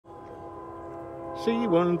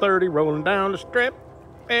C-130 rolling down the strip.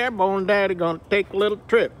 Airborne daddy gonna take a little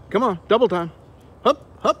trip. Come on, double time. Hup,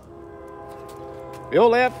 hup. Your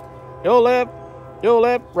left, your left, your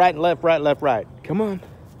left, right, left, right, left, right. Come on.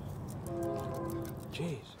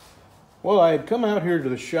 Jeez. Well, I had come out here to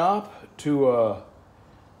the shop to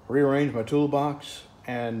rearrange my toolbox,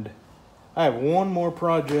 and I have one more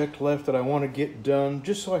project left that I want to get done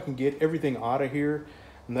just so I can get everything out of here,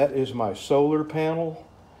 and that is my solar panel.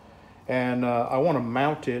 And I want to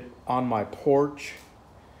mount it on my porch.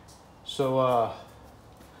 So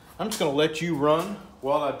I'm just going to let you run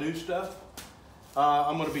while I do stuff.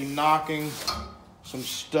 I'm going to be knocking some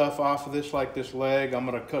stuff off of this, like this leg. I'm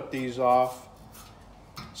going to cut these off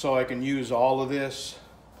so I can use all of this.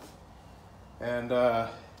 And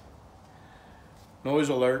noise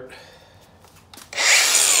alert.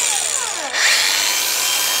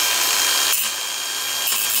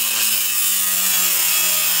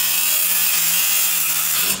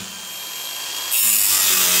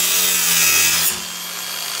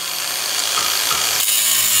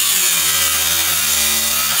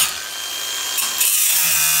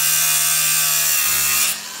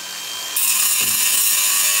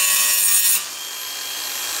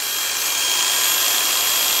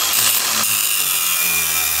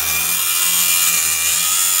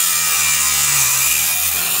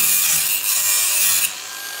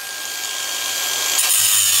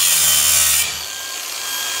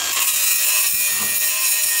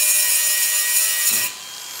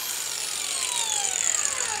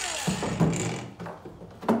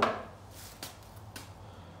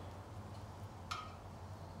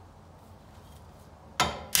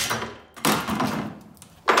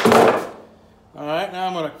 Alright, now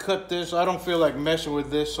I'm going to cut this. I don't feel like messing with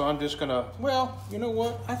this, so I'm just going to, well, you know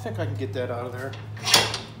what? I think I can get that out of there.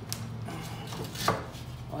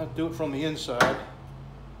 I'll have to do it from the inside.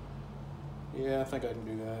 Yeah, I think I can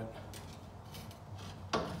do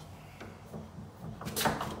that.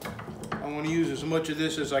 I want to use as much of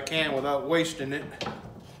this as I can without wasting it.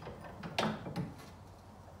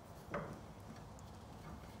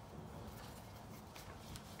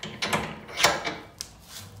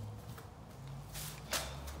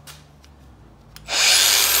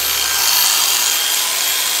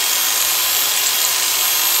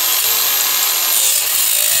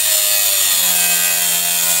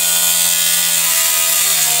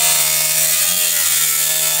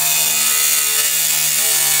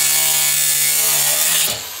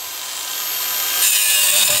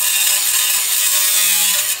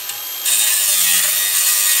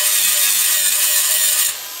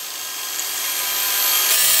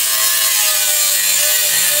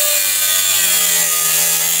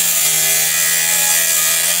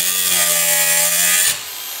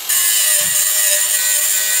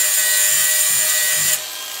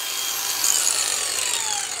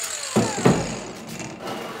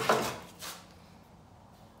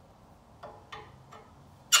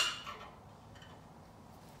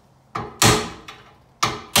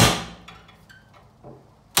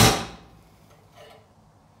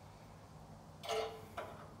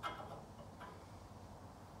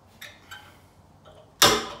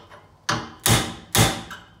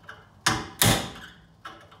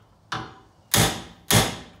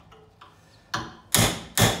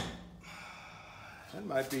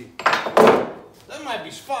 That might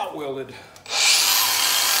be spot welded.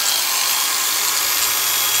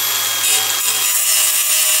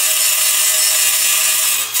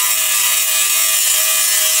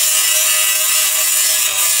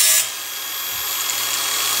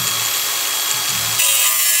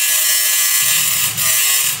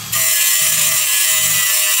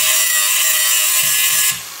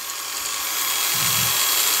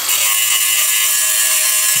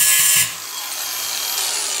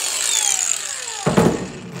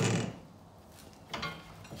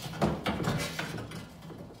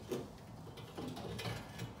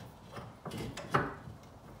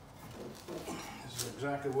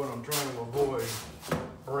 Exactly what I'm trying to avoid.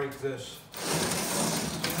 Break this.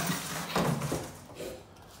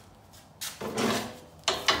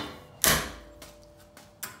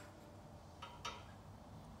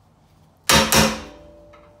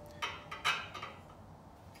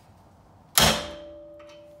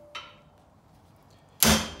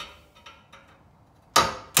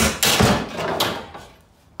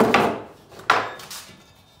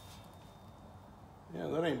 Yeah,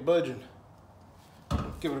 that ain't budging.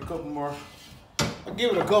 Give it a couple more. I'll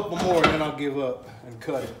give it a couple more and then I'll give up and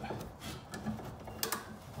cut it.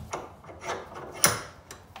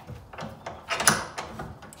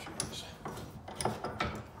 Jeez.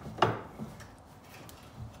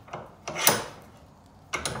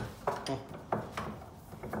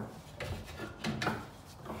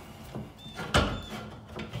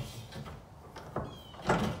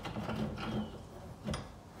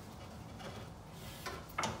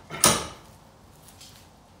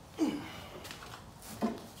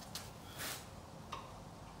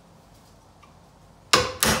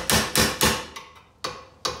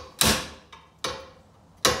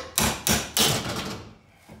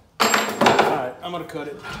 I'm gonna cut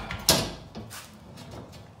it.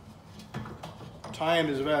 Time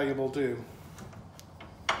is valuable too.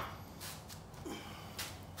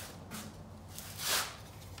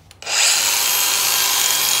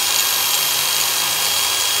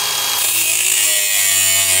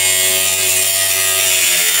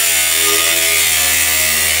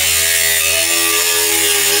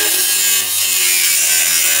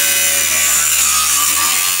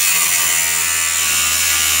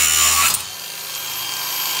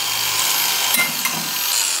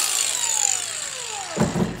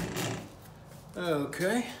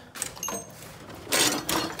 Okay.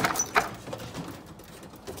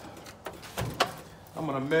 I'm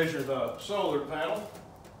going to measure the solar panel.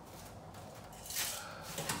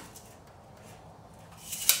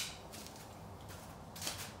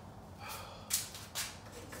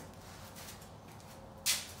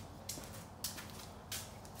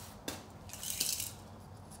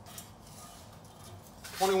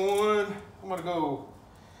 I'm going to go,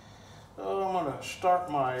 I'm going to start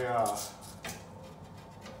my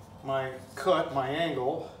my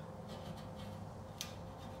angle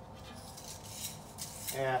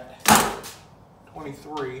at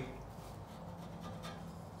 23.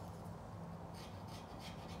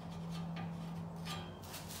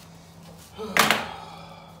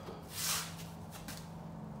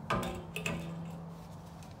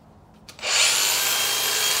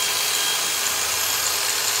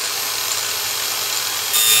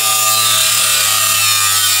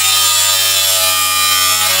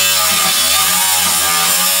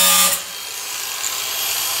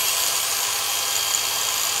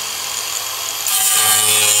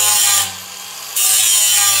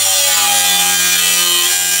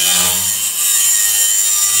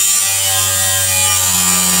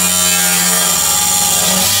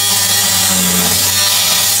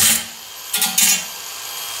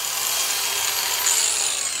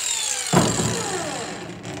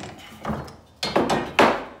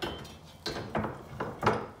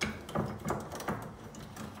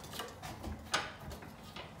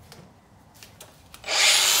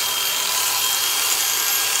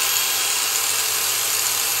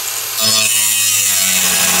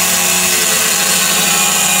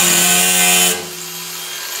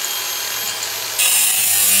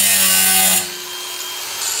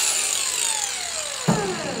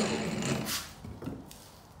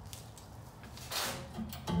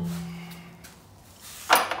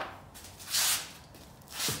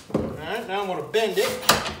 Now I'm going to bend it.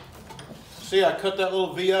 See, I cut that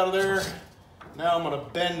little V out of there. Now I'm going to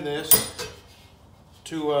bend this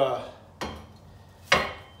to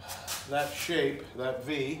that shape, that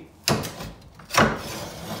V.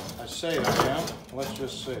 I say I am. Let's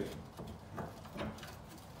just see.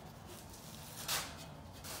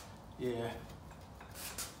 Yeah.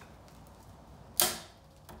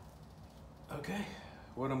 Okay.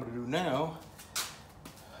 What I'm going to do now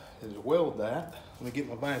is weld that. Let me get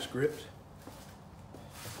my vice grips.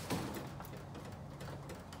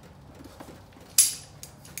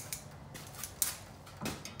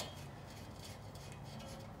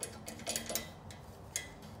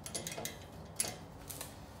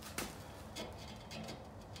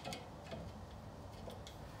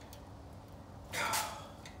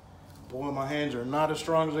 Boy, my hands are not as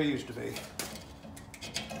strong as they used to be.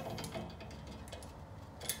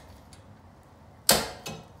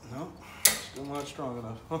 No, still not strong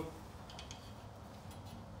enough. Huh?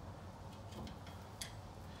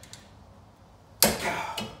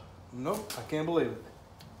 Nope, I can't believe it.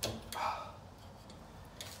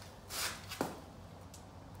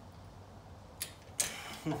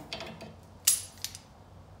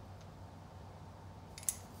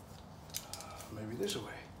 Maybe this way.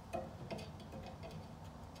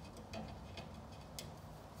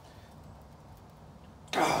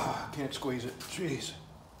 Can't squeeze it. Jeez.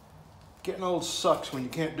 Getting old sucks when you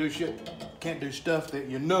can't do shit, can't do stuff that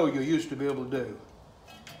you know you used to be able to do.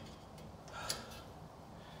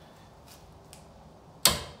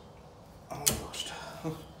 Almost.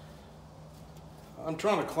 I'm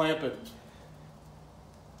trying to clamp it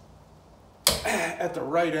at the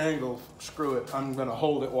right angle. Screw it. I'm going to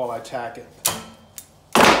hold it while I tack it.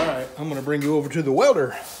 All right, I'm going to bring you over to the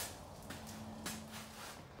welder.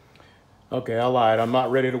 Okay, I lied. I'm not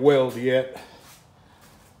ready to weld yet.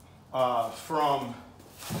 From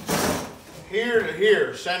here to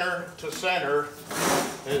here, center to center,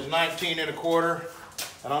 is 19 1/4.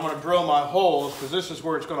 And I'm going to drill my holes because this is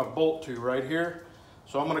where it's going to bolt to right here.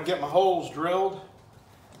 So I'm going to get my holes drilled.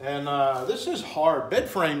 And this is hard. Bed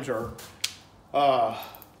frames are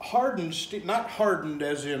hardened, not hardened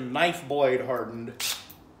as in knife blade hardened,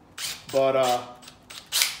 but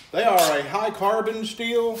They are a high carbon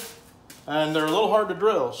steel and they're a little hard to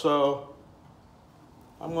drill. So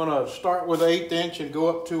I'm gonna start with 1/8 inch and go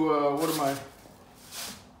up to,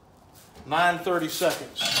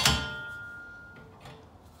 9/32.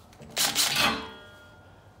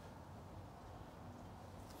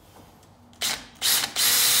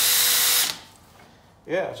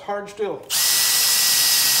 Yeah, it's hard still.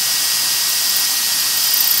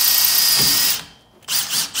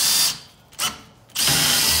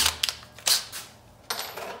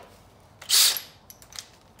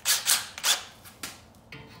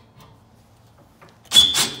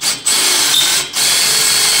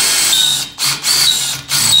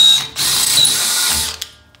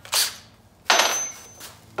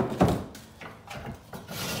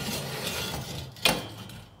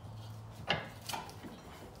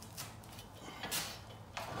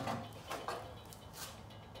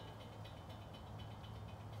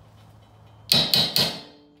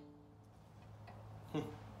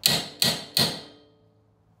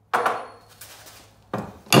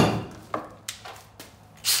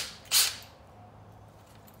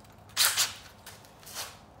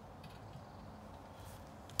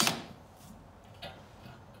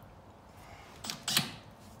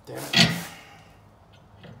 Damn it.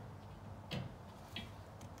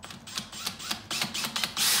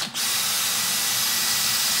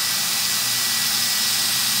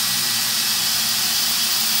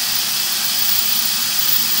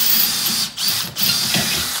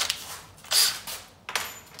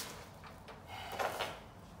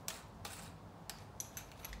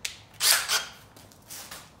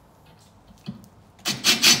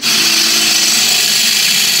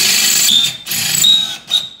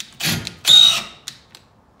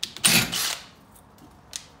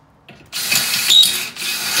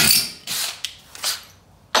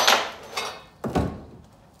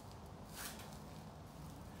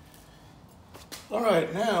 All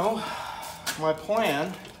right, now my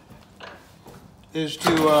plan is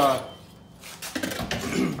to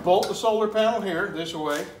bolt the solar panel here this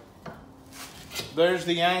way. There's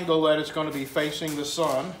the angle that it's going to be facing the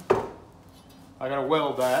sun. I got to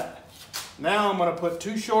weld that. Now I'm going to put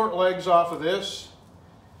 2 short legs off of this.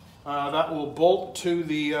 That will bolt to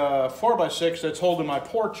the 4x6 that's holding my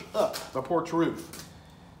porch up, the porch roof.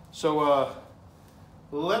 So I'm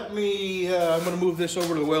going to move this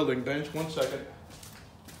over to the welding bench. 1 second.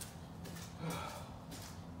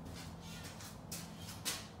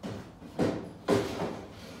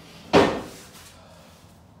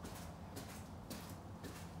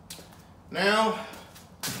 Now,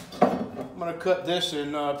 I'm going to cut this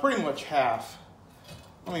in pretty much half.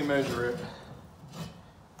 Let me measure it.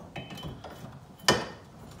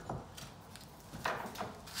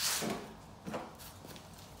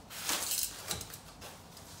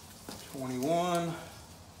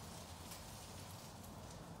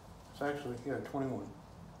 It's actually, yeah, 21.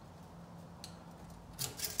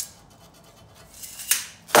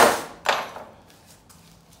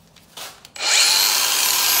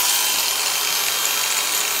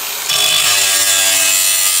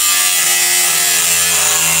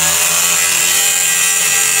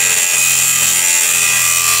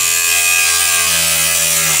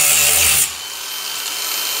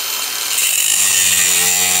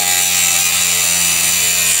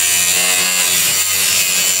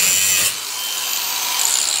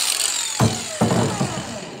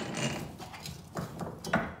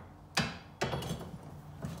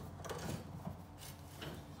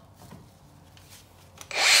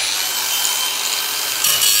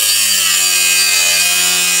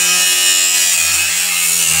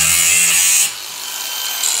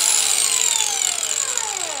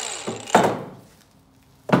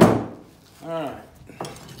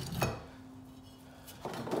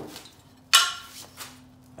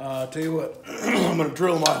 I'll tell you what, I'm going to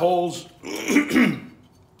drill my holes.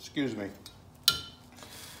 Excuse me.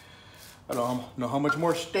 I don't know how much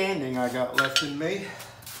more standing I got left in me.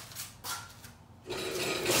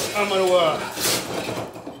 I'm going to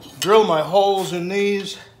drill my holes in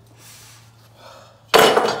these.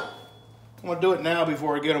 I'm going to do it now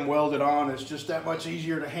before I get them welded on. It's just that much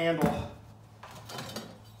easier to handle.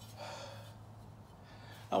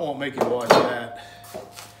 I won't make you watch that.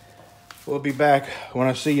 We'll be back. When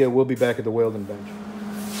I see you, we'll be back at the welding bench.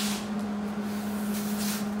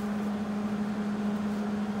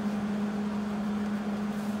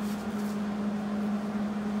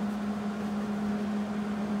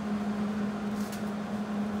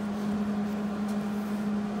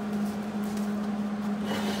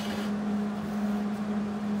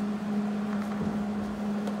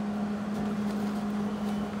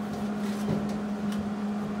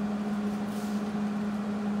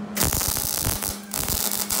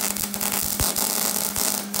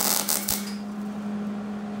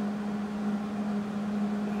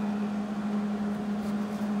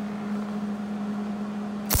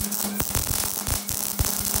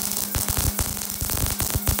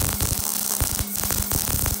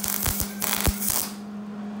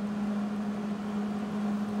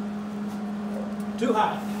 Too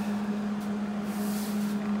high.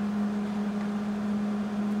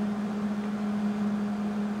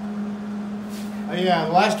 Yeah,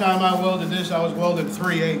 the last time I welded this, I was welding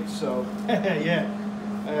 3/8, so yeah,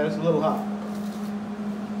 it's a little hot.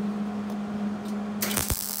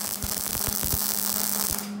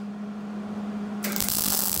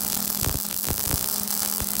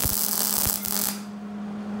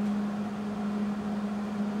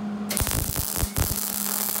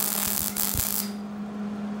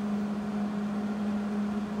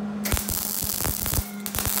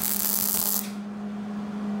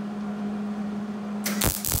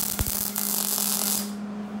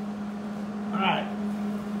 Alright,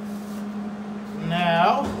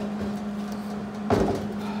 now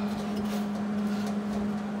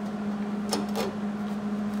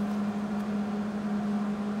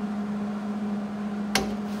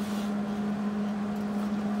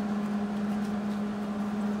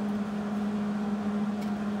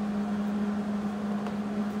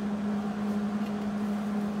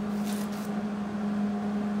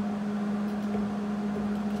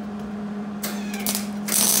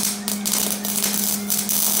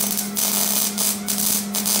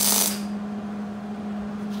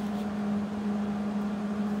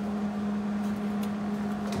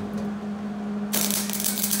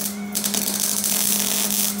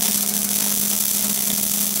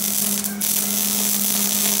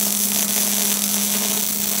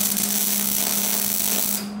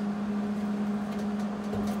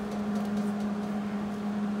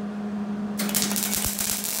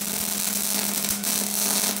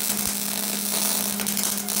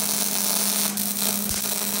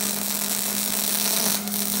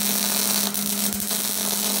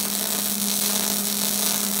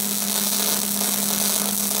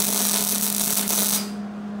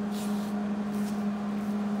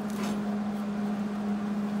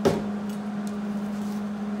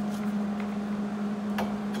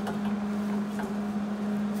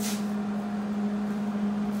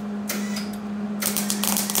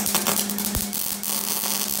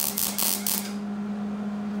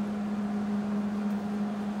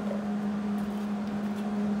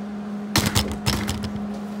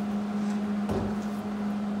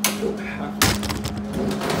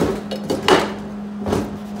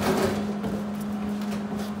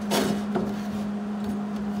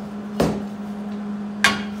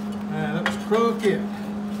that was crooked.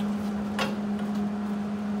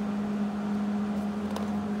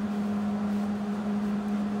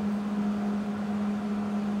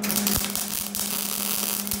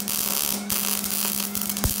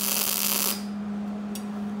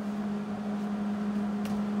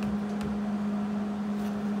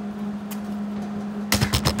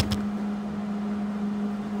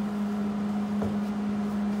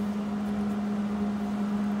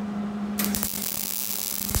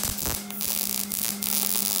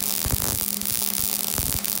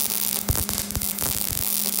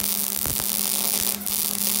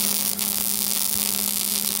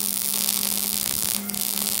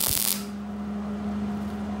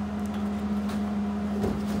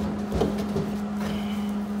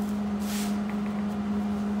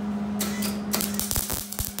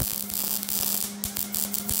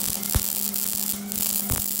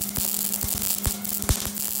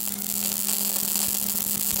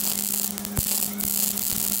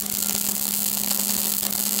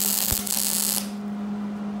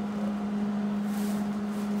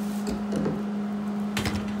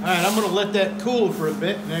 All right, I'm going to let that cool for a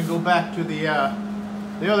bit and then go back to the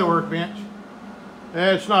other workbench.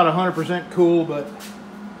 It's not 100% cool, but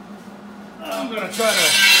I'm going to try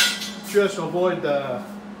to just avoid the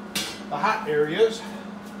hot areas.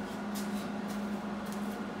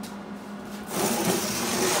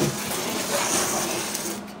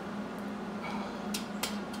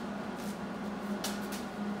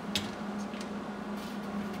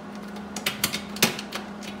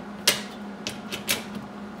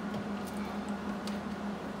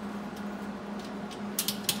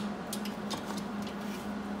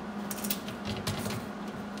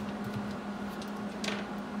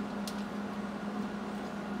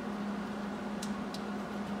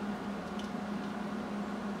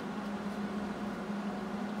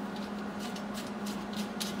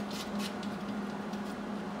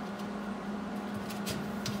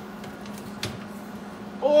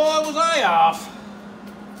 Oh, was I off?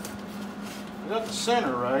 I got the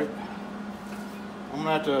center right. I'm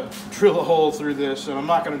gonna have to drill a hole through this, and I'm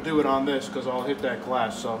not gonna do it on this because I'll hit that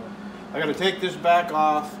glass. So I gotta take this back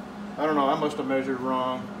off. I don't know, I must have measured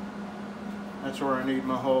wrong. That's where I need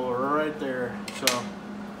my hole, right there. So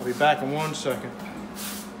I'll be back in 1 second.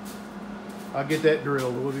 I'll get that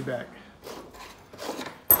drilled. We'll be back.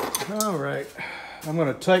 All right, I'm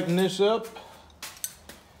gonna tighten this up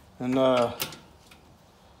and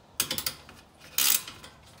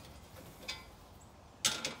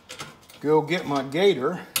go get my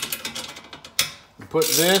gator and put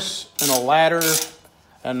this in a ladder,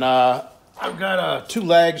 and I've got 2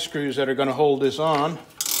 lag screws that are gonna hold this on.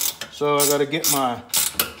 So I gotta get my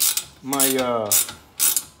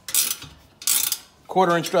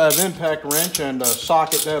 1/4-inch drive impact wrench and a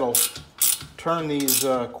socket that'll turn these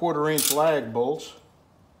 1/4-inch lag bolts.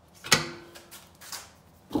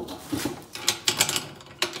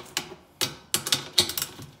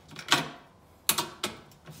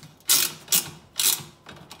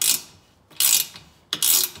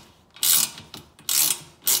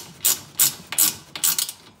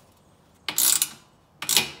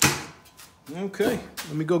 Okay,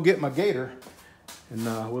 let me go get my gator and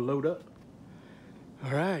we'll load up.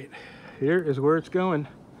 All right, here is where it's going.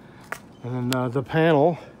 And the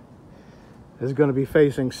panel is going to be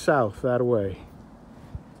facing south that way.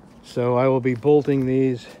 So I will be bolting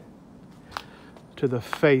these to the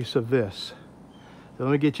face of this. So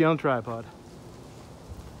let me get you on tripod.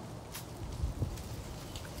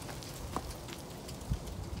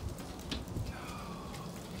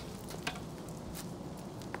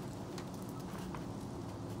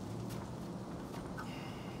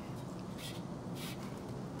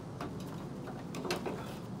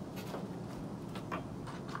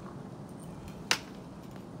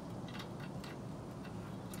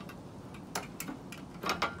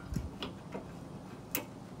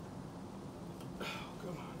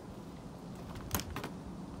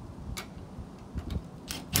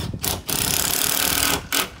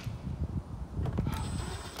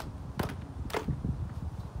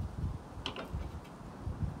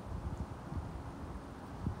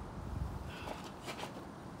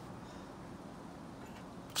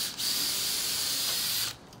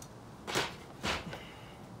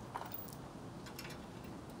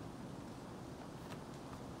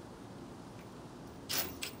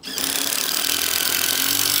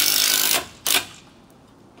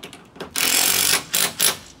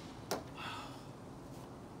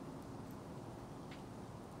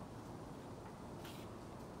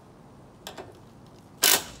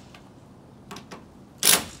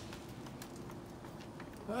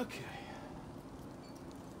 Okay.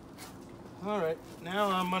 All right, now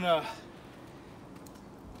I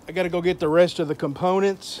gotta go get the rest of the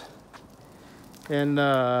components and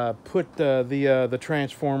put the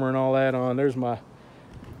transformer and all that on. There's my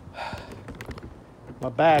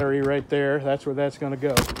battery right there. That's where that's gonna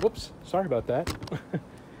go. Whoops, sorry about that.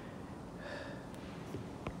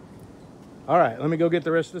 All right, let me go get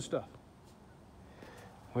the rest of the stuff.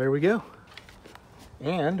 There we go.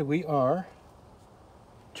 And we are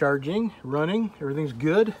charging, running, everything's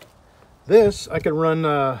good. This, I can run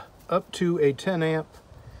up to a 10 amp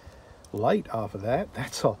light off of that.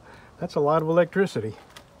 That's a lot of electricity.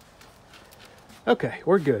 Okay,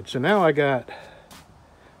 we're good. So now I got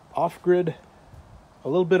off-grid, a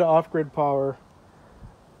little bit of off-grid power,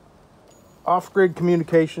 off-grid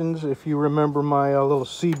communications, if you remember my little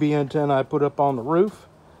CB antenna I put up on the roof.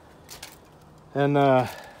 And,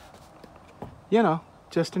 you know,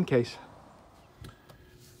 just in case.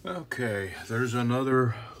 Okay, there's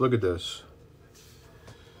another, look at this.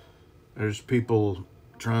 There's people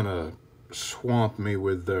trying to swamp me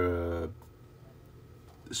with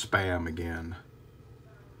spam again.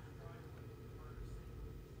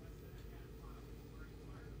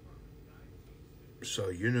 So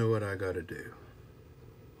you know what I gotta do.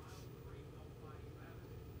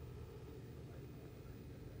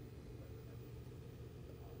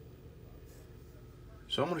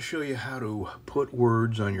 So I'm going to show you how to put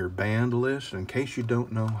words on your band list in case you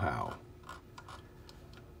don't know how.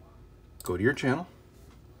 Go to your channel.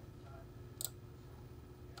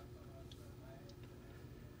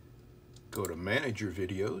 Go to Manage Your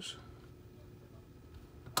Videos.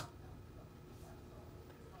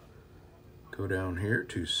 Go down here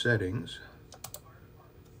to Settings.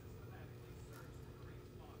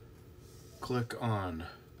 Click on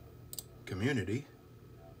Community.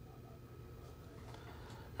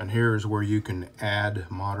 And here's where you can add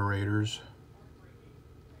moderators.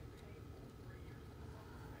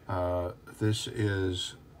 This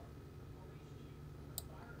is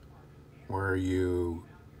where you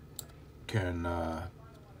can,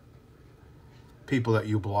 people that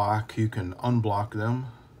you block, you can unblock them.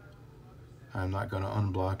 I'm not going to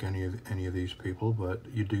unblock any of these people, but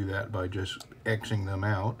you do that by just Xing them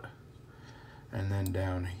out. And then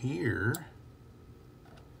down here,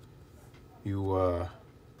 you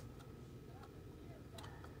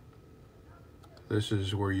This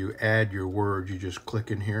is where you add your words. You just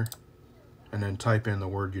click in here and then type in the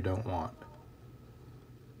word you don't want.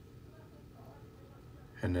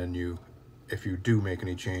 And then if you do make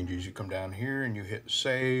any changes, you come down here and you hit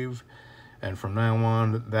save. And from now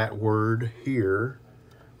on, that word here,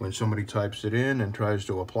 when somebody types it in and tries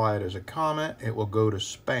to apply it as a comment, it will go to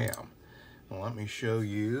spam. Now, let me show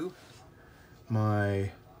you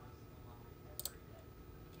my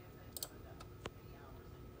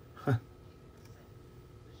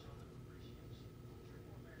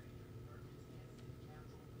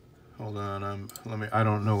hold on, I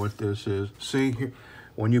don't know what this is. See here,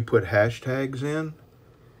 when you put hashtags in,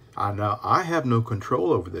 I have no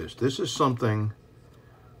control over this. This is something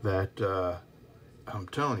that I'm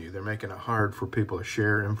telling you, they're making it hard for people to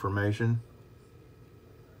share information.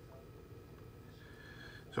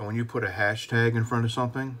 So when you put a hashtag in front of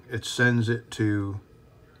something, it sends it to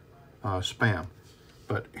spam.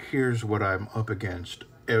 But here's what I'm up against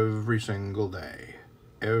every single day,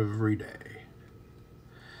 every day.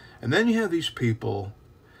 And then you have these people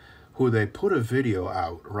who they put a video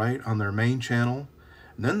out, right, on their main channel,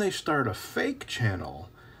 and then they start a fake channel,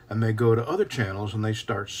 and they go to other channels and they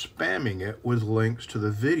start spamming it with links to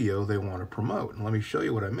the video they want to promote. And let me show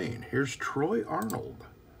you what I mean. Here's Troy Arnold.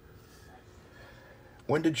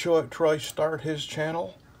 When did Troy start his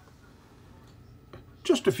channel?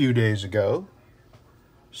 Just a few days ago.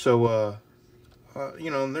 So,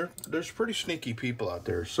 you know, there's pretty sneaky people out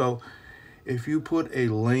there. So if you put a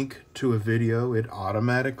link to a video, it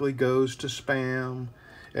automatically goes to spam.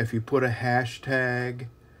 If you put a hashtag,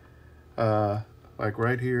 like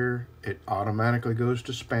right here, it automatically goes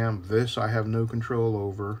to spam. This I have no control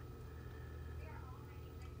over.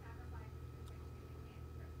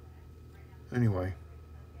 Anyway,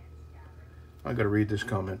 I gotta read this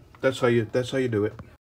comment. That's how you do it.